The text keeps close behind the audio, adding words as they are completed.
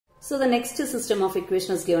So the next system of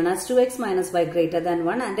equation is given as 2x minus y greater than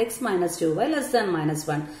 1 and x minus 2y less than minus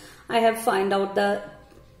 1. I have find out the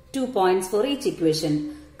 2 points for each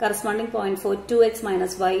equation. Corresponding point for 2x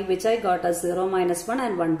minus y, which I got as 0 minus 1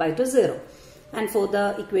 and 1 by 2 0. And for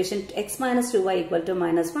the equation x minus 2y equal to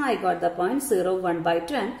minus 1, I got the points 0, 1 by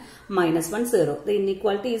 2 and minus 1, 0. The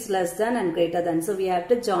inequality is less than and greater than. So we have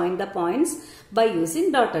to join the points by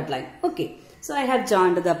using dotted line. Okay. So I have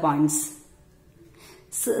joined the points.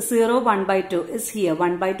 0, 1 by 2 is here.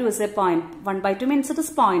 1 by 2 is a point. 1 by 2 means it is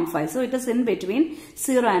 0.5. So it is in between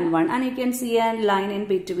 0 and 1. And you can see a line in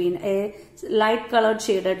between, a light colored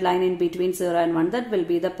shaded line in between 0 and 1. That will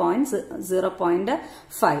be the point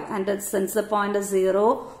 0.5. And since the point is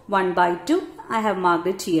 0, 1 by 2, I have marked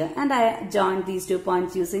it here. And I joined these 2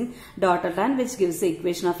 points using dotted line, which gives the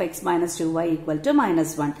equation of x minus 2y equal to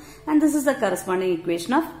minus 1. And this is the corresponding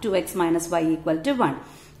equation of 2x minus y equal to 1.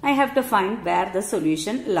 I have to find where the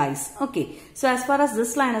solution lies. Okay. So as far as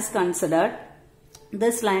this line is considered,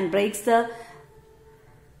 this line breaks the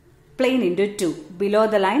plane into two, below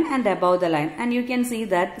the line and above the line. And you can see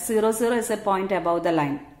that 0, 0 is a point above the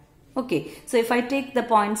line. Okay. So if I take the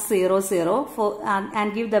point 0, 0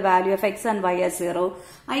 and give the value of x and y as 0,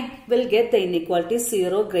 I will get the inequality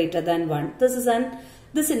 0 greater than 1.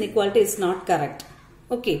 This inequality is not correct.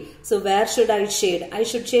 Okay, so where should I shade? I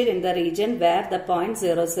should shade in the region where the point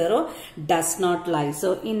 0, 0 does not lie.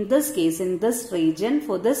 So in this case, in this region,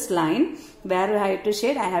 for this line, where I have to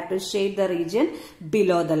shade? I have to shade the region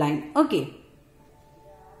below the line. Okay.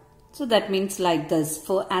 So that means like this.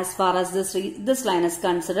 For as far as this line is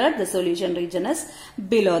considered, the solution region is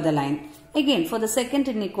below the line. Again, for the second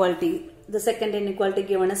inequality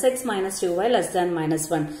given as x minus 2y less than minus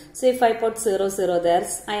 1. So if I put 0, 0 there,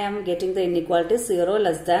 I am getting the inequality 0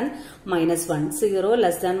 less than minus 1. 0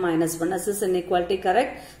 less than minus 1. Is this inequality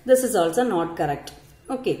correct? This is also not correct.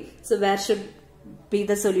 Okay. So where should be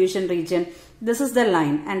the solution region? This is the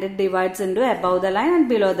line and it divides into above the line and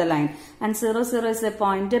below the line. And 0, 0 is a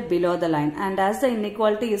point below the line. And as the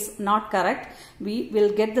inequality is not correct, we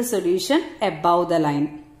will get the solution above the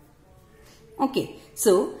line. Okay.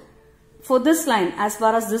 So for this line, as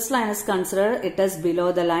far as this line is considered, it is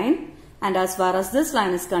below the line. And as far as this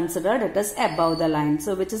line is considered, it is above the line.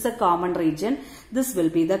 So which is the common region? This will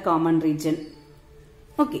be the common region.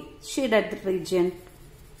 Okay, shaded the region.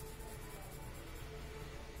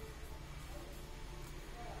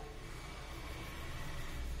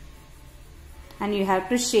 And you have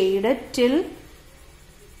to shade it till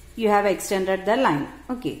you have extended the line.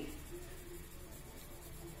 Okay.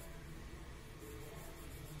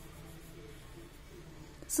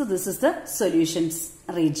 So this is the solutions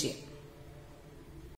region.